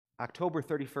October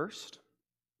 31st,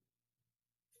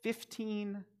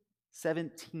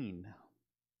 1517.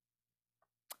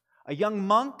 A young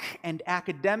monk and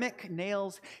academic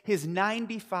nails his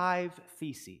 95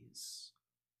 Theses,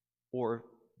 or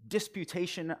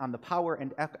Disputation on the Power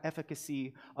and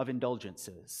Efficacy of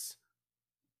Indulgences,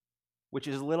 which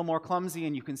is a little more clumsy,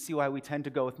 and you can see why we tend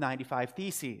to go with 95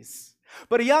 Theses.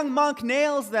 But a young monk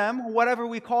nails them, whatever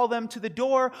we call them, to the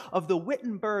door of the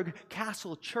Wittenberg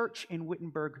Castle Church in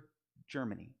Wittenberg,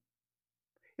 Germany.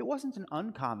 It wasn't an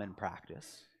uncommon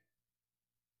practice.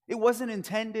 It wasn't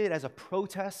intended as a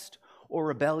protest or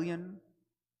rebellion.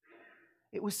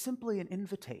 It was simply an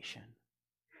invitation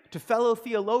to fellow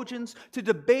theologians to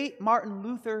debate Martin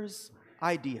Luther's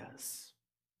ideas.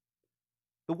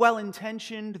 The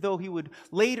well-intentioned, though he would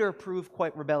later prove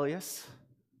quite rebellious,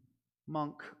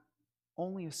 monk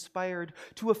only aspired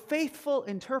to a faithful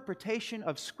interpretation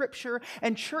of Scripture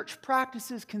and church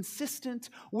practices consistent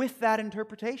with that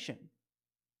interpretation.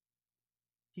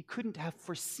 He couldn't have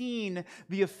foreseen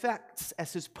the effects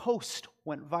as his post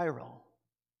went viral,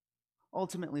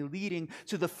 ultimately leading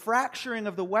to the fracturing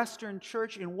of the Western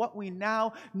Church in what we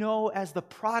now know as the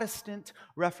Protestant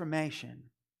Reformation.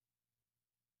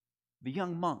 The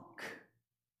young monk,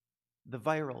 the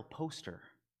viral poster,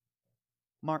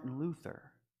 Martin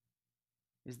Luther,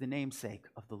 is the namesake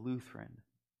of the Lutheran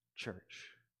Church.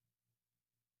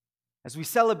 As we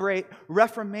celebrate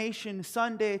Reformation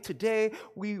Sunday today,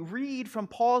 we read from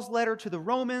Paul's letter to the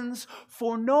Romans,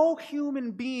 "For no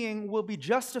human being will be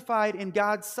justified in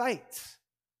God's sight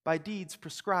by deeds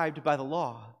prescribed by the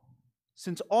law,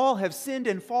 since all have sinned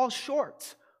and fall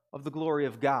short of the glory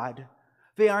of God.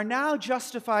 They are now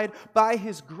justified by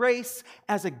His grace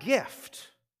as a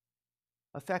gift,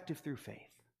 effective through faith."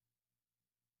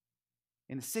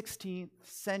 In the 16th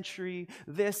century,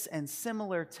 this and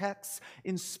similar texts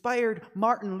inspired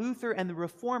Martin Luther and the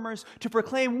Reformers to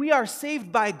proclaim we are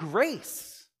saved by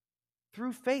grace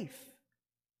through faith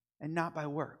and not by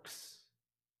works,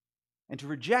 and to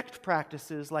reject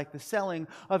practices like the selling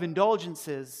of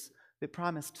indulgences that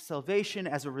promised salvation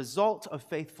as a result of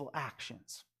faithful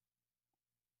actions.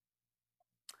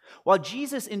 While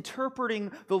Jesus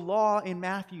interpreting the law in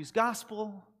Matthew's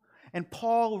gospel and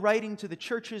Paul writing to the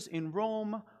churches in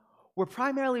Rome were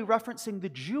primarily referencing the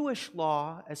Jewish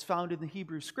law as found in the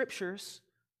Hebrew Scriptures,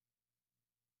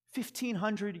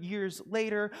 1,500 years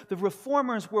later, the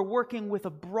Reformers were working with a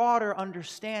broader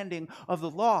understanding of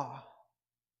the law.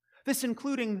 This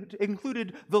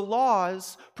included the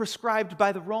laws prescribed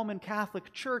by the Roman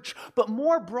Catholic Church, but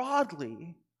more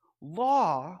broadly,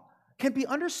 law can be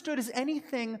understood as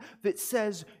anything that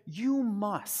says you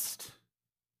must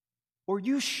or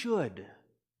you should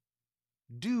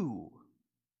do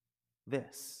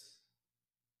this.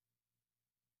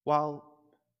 While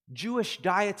Jewish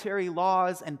dietary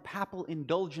laws and papal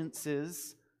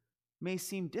indulgences may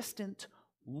seem distant,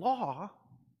 law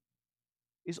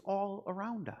is all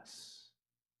around us.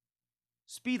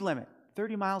 Speed limit,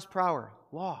 30 miles per hour,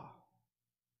 law.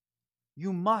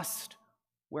 You must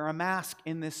wear a mask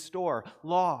in this store,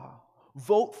 law.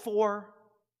 Vote for,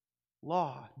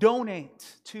 law.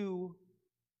 Donate to,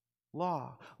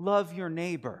 law. Love your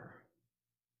neighbor,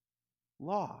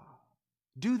 law.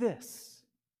 Do this.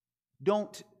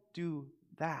 Don't do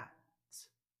that.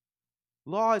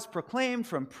 Law is proclaimed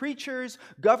from preachers,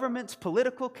 governments,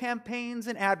 political campaigns,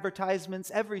 and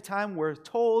advertisements every time we're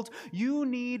told, you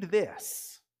need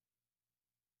this.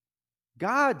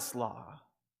 God's law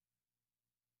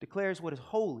declares what is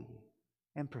holy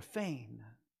and profane,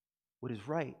 what is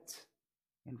right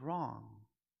and wrong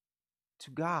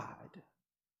to God.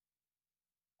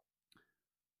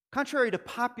 Contrary to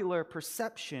popular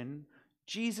perception,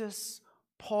 Jesus,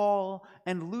 Paul,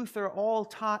 and Luther all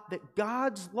taught that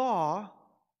God's law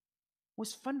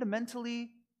was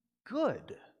fundamentally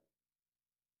good.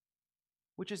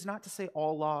 Which is not to say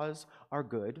all laws are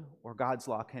good or God's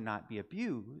law cannot be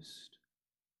abused.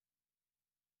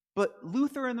 But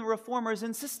Luther and the Reformers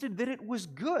insisted that it was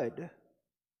good.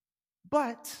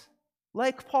 But,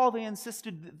 like Paul, they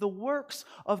insisted that the works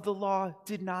of the law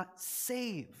did not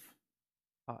save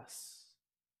us.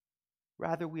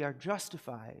 Rather, we are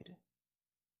justified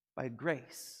by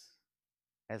grace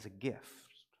as a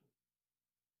gift.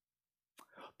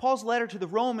 Paul's letter to the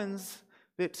Romans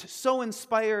that so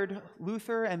inspired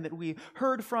Luther and that we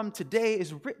heard from today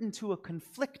is written to a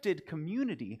conflicted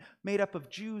community made up of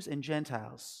Jews and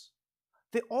Gentiles.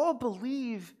 They all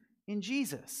believe in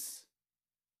Jesus,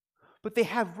 but they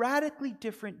have radically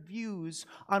different views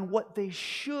on what they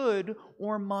should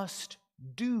or must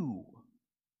do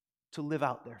to live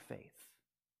out their faith.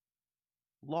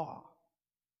 Law.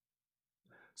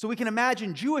 So we can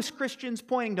imagine Jewish Christians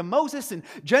pointing to Moses and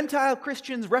Gentile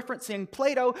Christians referencing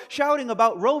Plato, shouting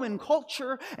about Roman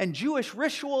culture and Jewish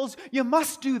rituals. You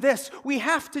must do this. We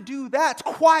have to do that.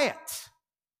 Quiet.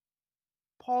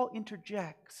 Paul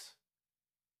interjects.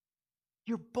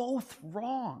 You're both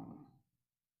wrong.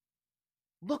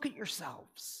 Look at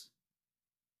yourselves.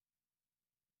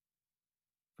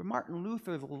 For Martin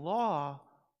Luther, the law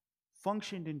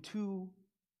functioned in two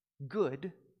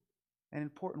good and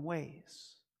important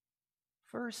ways.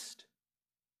 First,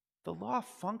 the law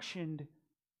functioned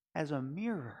as a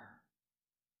mirror.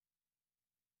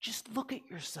 Just look at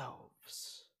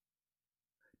yourselves.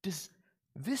 Does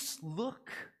this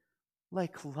look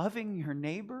like loving your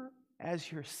neighbor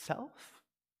as yourself?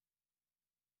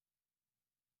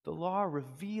 The law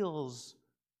reveals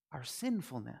our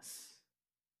sinfulness.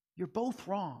 You're both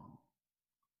wrong.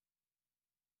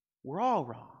 We're all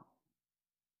wrong.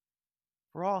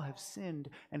 For all have sinned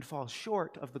and fall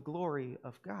short of the glory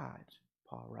of God,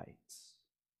 Paul writes.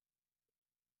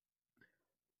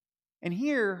 And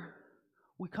here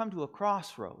we come to a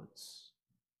crossroads.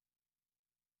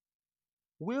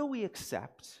 Will we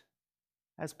accept,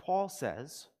 as Paul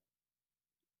says,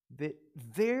 that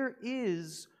there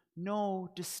is no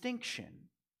distinction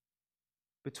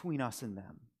between us and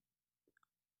them?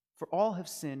 For all have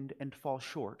sinned and fall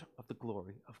short of the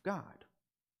glory of God.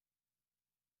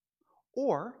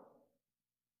 Or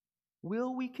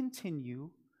will we continue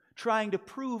trying to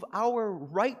prove our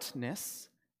rightness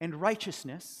and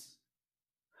righteousness,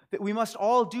 that we must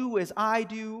all do as I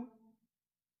do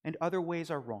and other ways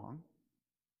are wrong?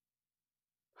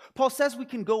 Paul says we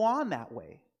can go on that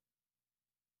way.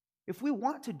 If we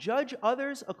want to judge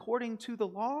others according to the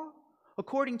law,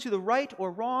 according to the right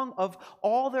or wrong of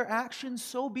all their actions,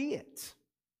 so be it.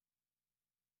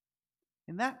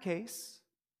 In that case,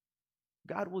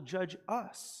 God will judge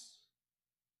us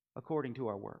according to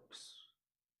our works.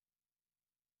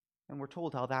 And we're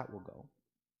told how that will go.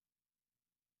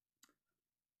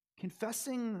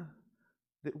 Confessing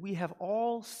that we have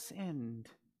all sinned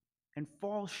and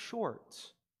fall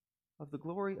short of the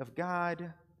glory of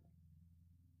God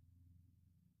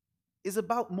is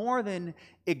about more than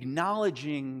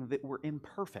acknowledging that we're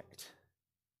imperfect.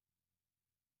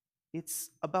 It's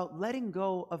about letting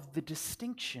go of the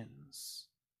distinctions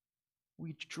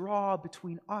we draw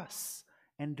between us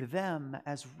and them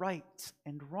as right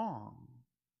and wrong,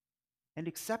 and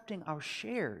accepting our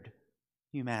shared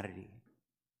humanity,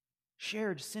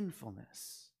 shared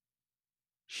sinfulness,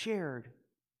 shared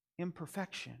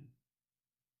imperfection.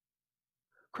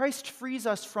 Christ frees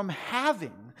us from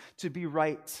having to be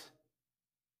right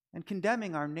and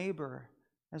condemning our neighbor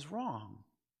as wrong.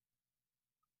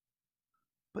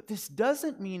 But this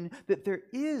doesn't mean that there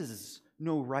is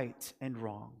no right and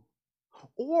wrong,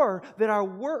 or that our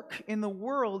work in the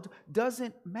world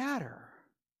doesn't matter.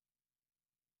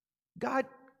 God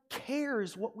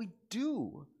cares what we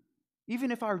do,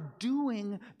 even if our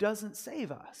doing doesn't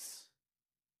save us.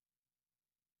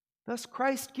 Thus,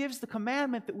 Christ gives the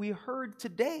commandment that we heard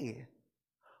today.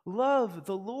 Love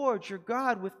the Lord your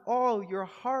God with all your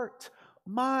heart,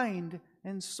 mind,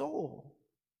 and soul,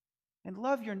 and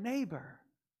love your neighbor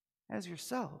as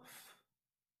yourself.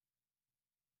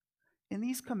 In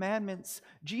these commandments,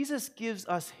 Jesus gives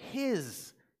us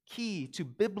his key to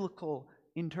biblical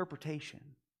interpretation.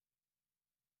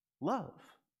 Love.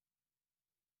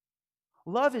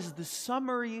 Love is the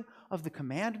summary of the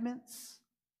commandments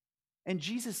and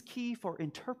Jesus' key for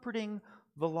interpreting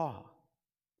the law.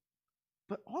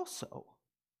 But also,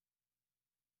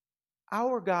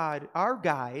 our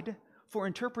guide for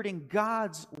interpreting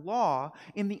God's law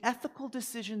in the ethical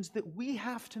decisions that we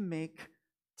have to make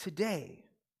today.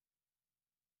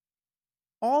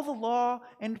 All the law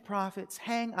and prophets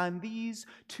hang on these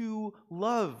two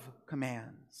love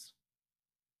commands.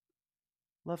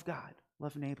 Love God,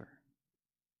 love neighbor.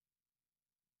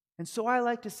 And so I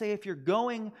like to say, if you're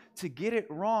going to get it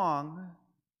wrong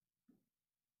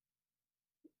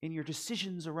in your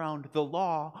decisions around the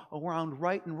law, around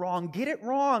right and wrong, get it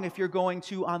wrong if you're going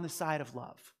to on the side of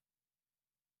love.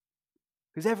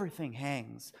 Because everything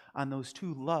hangs on those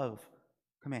two love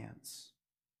commands.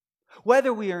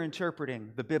 Whether we are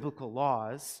interpreting the biblical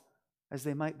laws as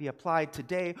they might be applied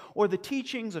today, or the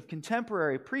teachings of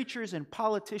contemporary preachers and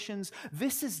politicians,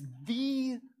 this is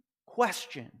the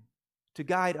question to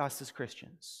guide us as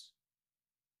Christians.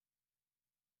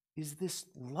 Is this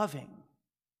loving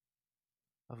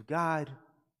of God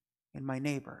and my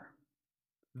neighbor?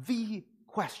 The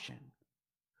question,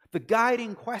 the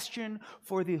guiding question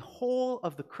for the whole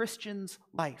of the Christian's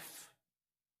life.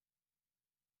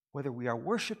 Whether we are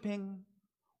worshiping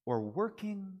or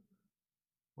working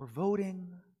or voting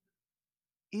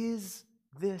Is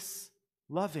this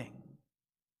loving?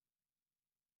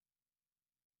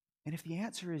 And if the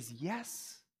answer is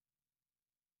yes,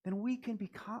 then we can be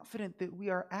confident that we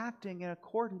are acting in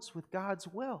accordance with God's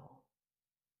will.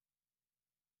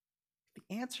 If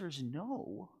the answer is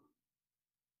no,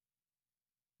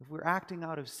 if we're acting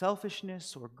out of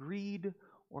selfishness or greed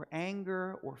or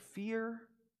anger or fear,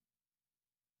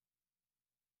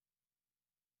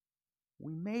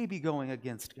 we may be going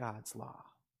against God's law.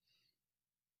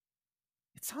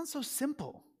 It sounds so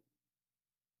simple.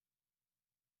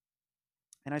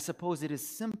 And I suppose it is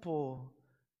simple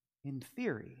in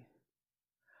theory.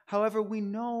 However, we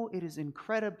know it is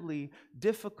incredibly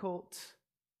difficult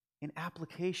in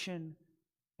application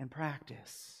and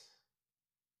practice.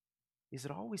 Is it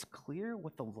always clear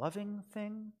what the loving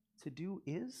thing to do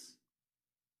is?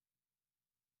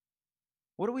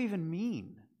 What do we even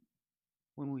mean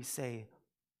when we say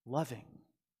loving?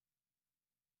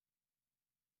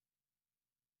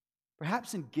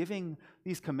 Perhaps in giving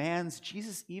these commands,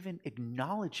 Jesus even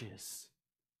acknowledges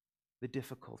the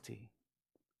difficulty.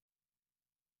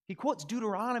 He quotes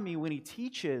Deuteronomy when he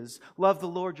teaches, love the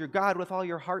Lord your God with all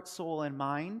your heart, soul, and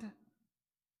mind.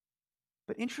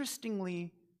 But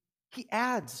interestingly, he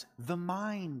adds the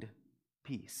mind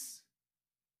piece.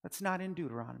 That's not in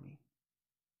Deuteronomy.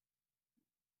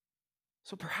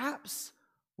 So perhaps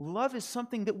love is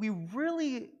something that we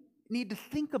really need to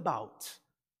think about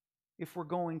if we're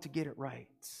going to get it right.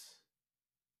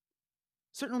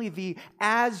 Certainly the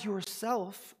as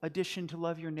yourself addition to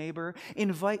love your neighbor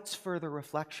invites further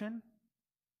reflection.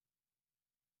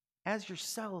 As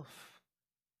yourself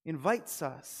invites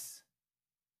us,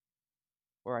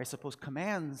 or I suppose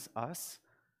commands us,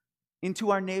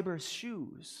 into our neighbor's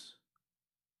shoes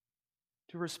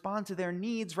to respond to their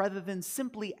needs rather than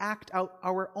simply act out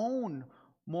our own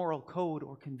moral code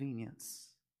or convenience.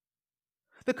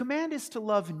 The command is to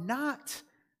love not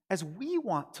as we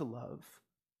want to love,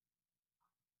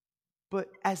 but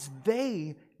as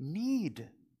they need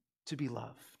to be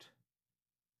loved.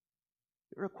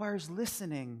 It requires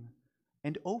listening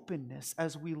and openness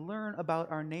as we learn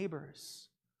about our neighbors,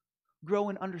 grow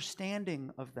in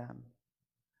understanding of them,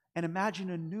 and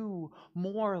imagine a new,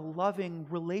 more loving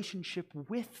relationship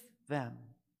with them.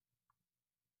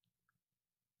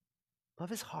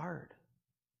 Love is hard.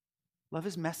 Love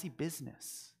is messy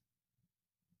business.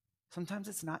 Sometimes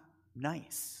it's not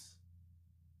nice.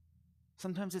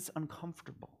 Sometimes it's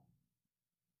uncomfortable.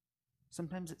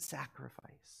 Sometimes it's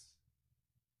sacrifice.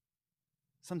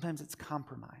 Sometimes it's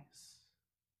compromise.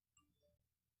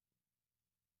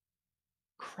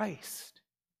 Christ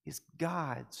is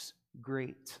God's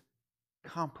great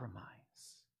compromise.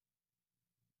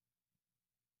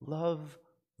 Love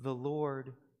the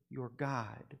Lord your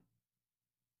God.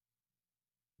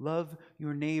 Love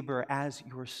your neighbor as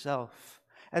yourself.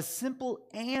 As simple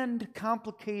and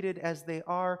complicated as they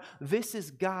are, this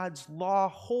is God's law.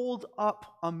 Hold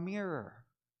up a mirror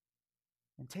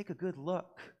and take a good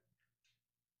look.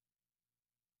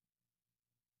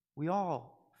 We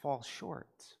all fall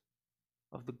short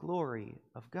of the glory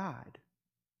of God.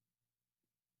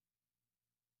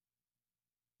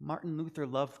 Martin Luther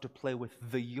loved to play with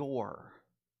the your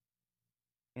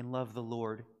and love the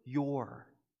Lord your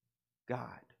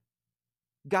God.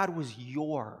 God was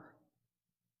your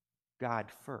God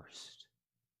first.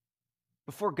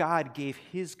 Before God gave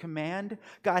his command,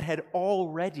 God had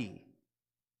already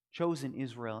chosen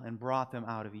Israel and brought them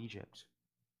out of Egypt.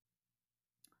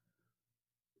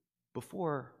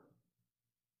 Before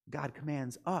God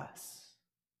commands us,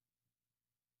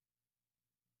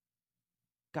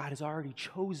 God has already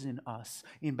chosen us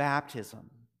in baptism.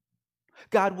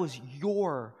 God was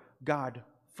your God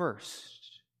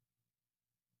first.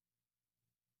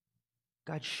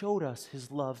 God showed us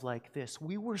his love like this.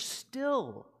 We were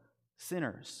still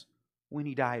sinners when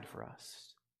he died for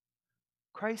us.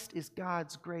 Christ is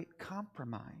God's great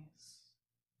compromise,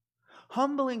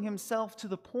 humbling himself to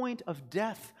the point of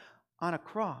death on a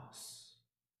cross,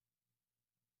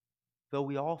 though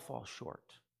we all fall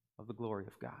short of the glory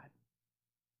of God.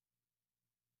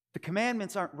 The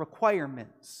commandments aren't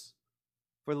requirements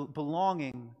for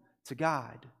belonging to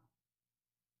God.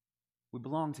 We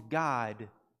belong to God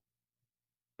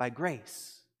by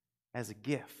grace as a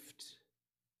gift.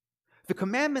 The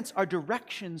commandments are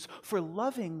directions for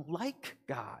loving like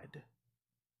God.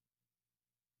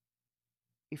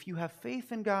 If you have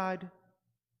faith in God,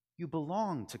 you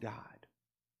belong to God.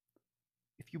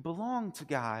 If you belong to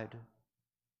God,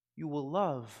 you will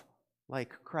love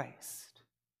like Christ.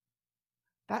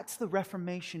 That's the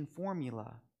Reformation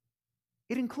formula.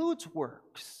 It includes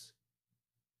works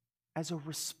as a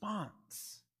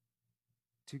response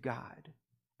to God,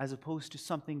 as opposed to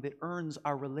something that earns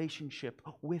our relationship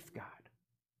with God.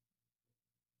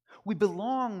 We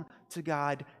belong to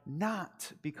God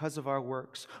not because of our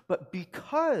works, but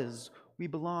because we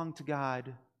belong to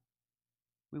God,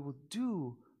 we will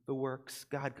do the works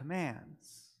God commands.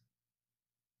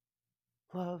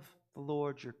 Love the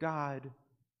Lord your God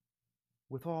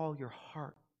with all your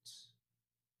heart,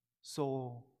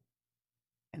 soul,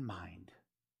 and mind.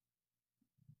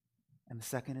 And the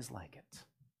second is like it.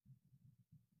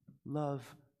 Love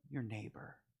your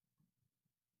neighbor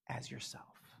as yourself.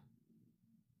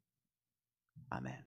 Amen.